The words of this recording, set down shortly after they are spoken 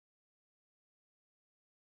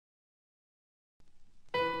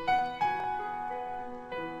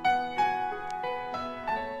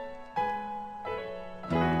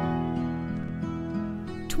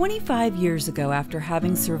25 years ago, after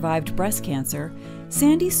having survived breast cancer,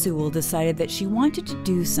 Sandy Sewell decided that she wanted to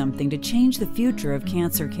do something to change the future of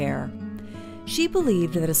cancer care. She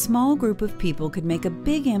believed that a small group of people could make a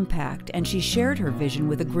big impact, and she shared her vision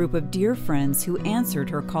with a group of dear friends who answered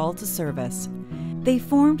her call to service. They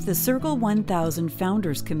formed the Circle 1000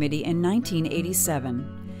 Founders Committee in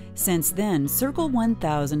 1987. Since then, Circle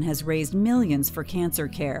 1000 has raised millions for cancer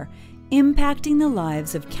care, impacting the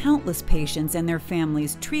lives of countless patients and their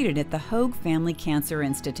families treated at the Hoag Family Cancer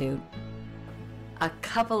Institute. A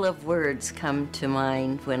couple of words come to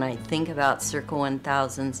mind when I think about Circle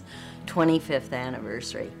 1000's 25th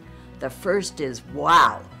anniversary. The first is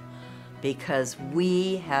wow, because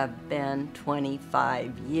we have been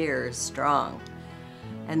 25 years strong.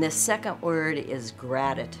 And the second word is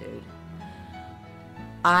gratitude.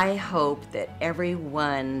 I hope that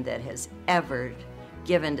everyone that has ever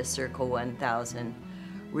given to Circle 1000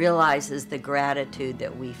 realizes the gratitude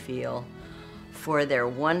that we feel for their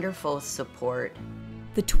wonderful support.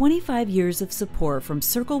 The 25 years of support from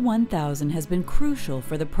Circle 1000 has been crucial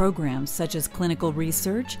for the programs such as clinical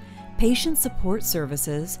research, patient support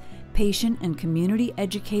services, patient and community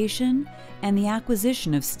education, and the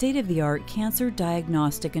acquisition of state-of-the-art cancer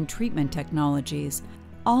diagnostic and treatment technologies,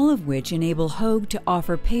 all of which enable Hoag to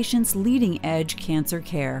offer patients leading-edge cancer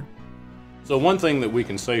care. So one thing that we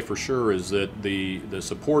can say for sure is that the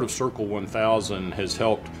support of Circle 1000 has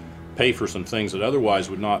helped pay for some things that otherwise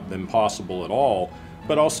would not have been possible at all,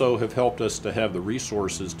 but also have helped us to have the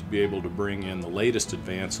resources to be able to bring in the latest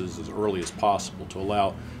advances as early as possible to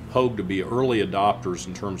allow Hoag to be early adopters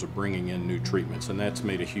in terms of bringing in new treatments, and that's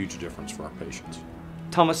made a huge difference for our patients.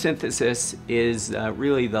 Tomosynthesis is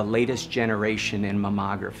really the latest generation in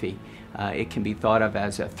mammography. It can be thought of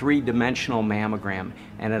as a three-dimensional mammogram,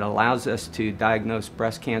 and it allows us to diagnose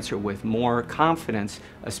breast cancer with more confidence,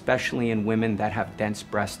 especially in women that have dense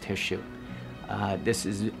breast tissue. This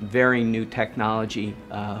is very new technology.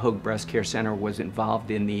 Hoag Breast Care Center was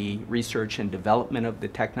involved in the research and development of the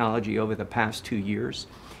technology over the past 2 years,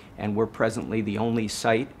 and we're presently the only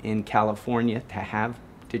site in California to have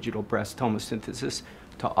digital breast tomosynthesis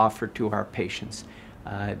to offer to our patients.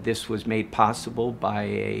 This was made possible by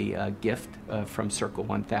a gift from Circle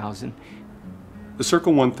 1000. The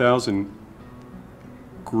Circle 1000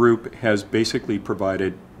 group has basically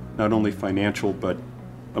provided not only financial but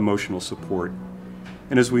emotional support.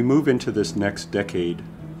 And as we move into this next decade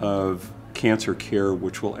of cancer care,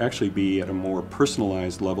 which will actually be at a more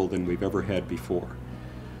personalized level than we've ever had before,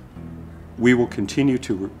 we will continue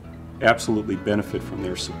to absolutely benefit from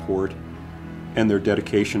their support and their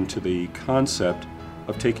dedication to the concept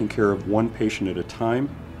of taking care of one patient at a time,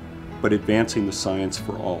 but advancing the science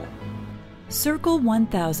for all. Circle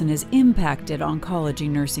 1000 has impacted oncology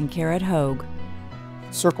nursing care at Hoag.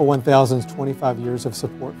 Circle 1000's 25 years of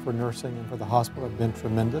support for nursing and for the hospital have been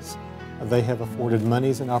tremendous. They have afforded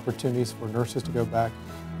monies and opportunities for nurses to go back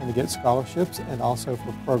and to get scholarships, and also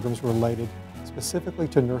for programs related specifically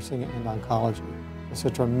to nursing and oncology. It's a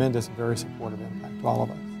tremendous, very supportive impact to all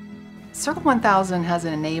of us. Circle 1000 has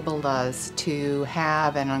enabled us to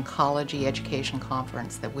have an oncology education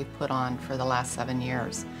conference that we've put on for the last 7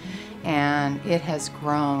 years. And it has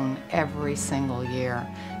grown every single year.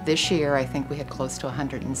 This year, I think we had close to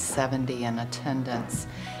 170 in attendance.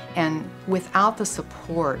 And without the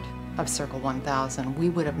support of Circle 1000, we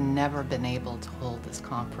would have never been able to hold this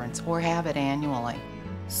conference or have it annually.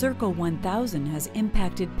 Circle 1000 has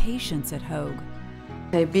impacted patients at Hoag.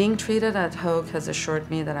 Being treated at Hoag has assured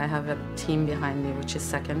me that I have a team behind me which is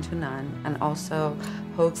second to none, and also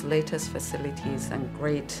Hoag's latest facilities and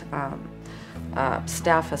great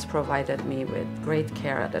staff has provided me with great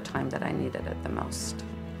care at a time that I needed it the most.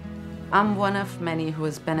 I'm one of many who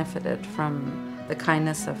has benefited from the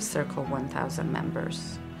kindness of Circle 1000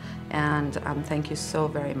 members, and thank you so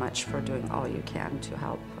very much for doing all you can to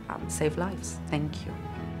help save lives. Thank you.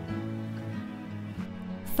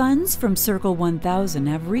 Funds from Circle 1000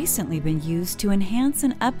 have recently been used to enhance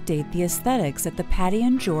and update the aesthetics at the Patty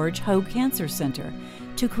and George Hoag Cancer Center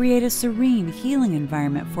to create a serene, healing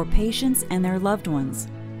environment for patients and their loved ones.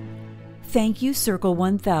 Thank you, Circle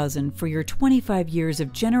 1000, for your 25 years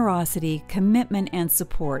of generosity, commitment, and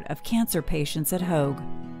support of cancer patients at Hoag.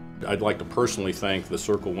 I'd like to personally thank the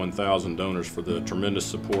Circle 1000 donors for the tremendous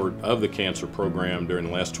support of the cancer program during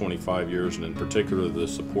the last 25 years, and in particular the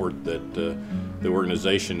support that the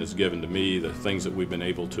organization has given to me, the things that we've been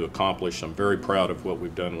able to accomplish. I'm very proud of what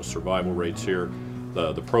we've done with survival rates here,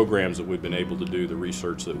 the programs that we've been able to do, the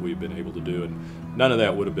research that we've been able to do, and none of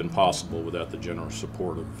that would have been possible without the generous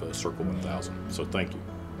support of Circle 1000. So thank you.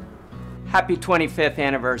 Happy 25th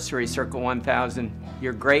anniversary, Circle 1000.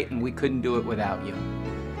 You're great, and we couldn't do it without you.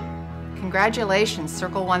 Congratulations,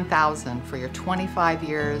 Circle 1000, for your 25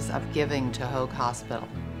 years of giving to Hoag Hospital.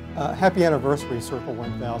 Happy anniversary, Circle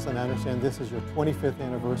 1000. I understand this is your 25th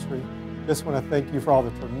anniversary. Just want to thank you for all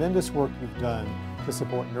the tremendous work you've done to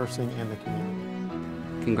support nursing in the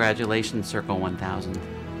community. Congratulations, Circle 1000.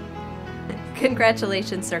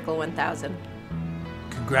 Congratulations, Circle 1000.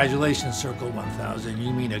 Congratulations, Circle 1000.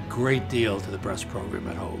 You mean a great deal to the breast program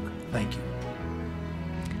at Hoag. Thank you.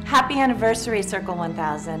 Happy anniversary, Circle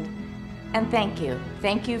 1000. And thank you.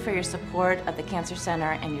 Thank you for your support of the Cancer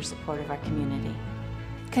Center and your support of our community.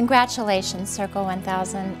 Congratulations, Circle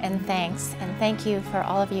 1000, and thanks. And thank you for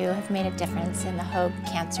all of you who have made a difference in the Hoag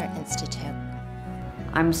Cancer Institute.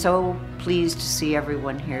 I'm so pleased to see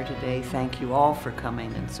everyone here today. Thank you all for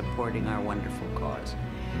coming and supporting our wonderful cause.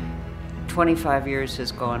 25 years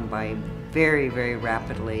has gone by very, very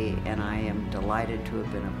rapidly, and I am delighted to have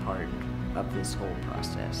been a part of this whole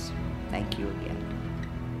process. Thank you again.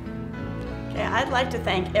 Okay, I'd like to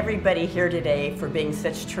thank everybody here today for being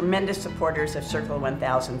such tremendous supporters of Circle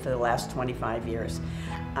 1000 for the last 25 years.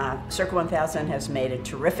 Circle 1000 has made a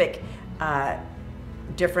terrific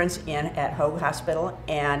difference at Hoag Hospital,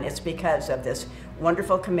 and it's because of this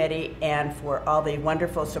wonderful committee and for all the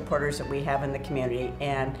wonderful supporters that we have in the community,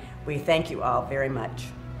 and we thank you all very much.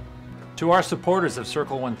 To our supporters of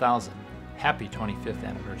Circle 1000, happy 25th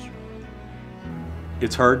anniversary.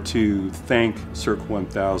 It's hard to thank Circle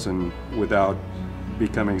 1000 without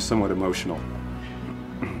becoming somewhat emotional,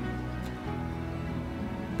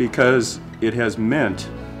 because it has meant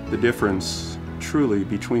the difference truly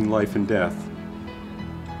between life and death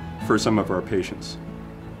for some of our patients.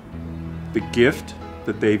 The gift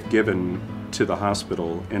that they've given to the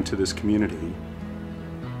hospital and to this community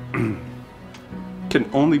can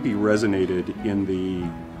only be resonated in the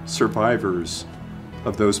survivors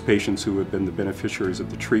of those patients who have been the beneficiaries of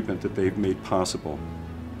the treatment that they've made possible.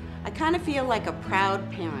 I kind of feel like a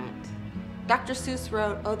proud parent. Dr. Seuss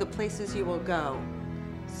wrote, "Oh, the places you will go."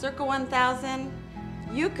 Circle 1000,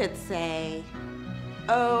 you could say,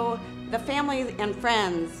 "Oh, the family and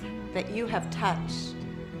friends that you have touched.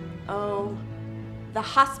 Oh, the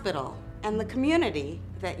hospital and the community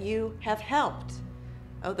that you have helped.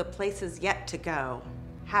 Oh, the places yet to go."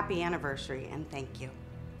 Happy anniversary, and thank you.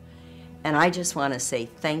 And I just want to say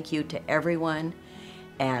thank you to everyone,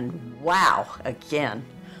 and wow, again,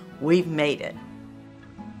 we've made it.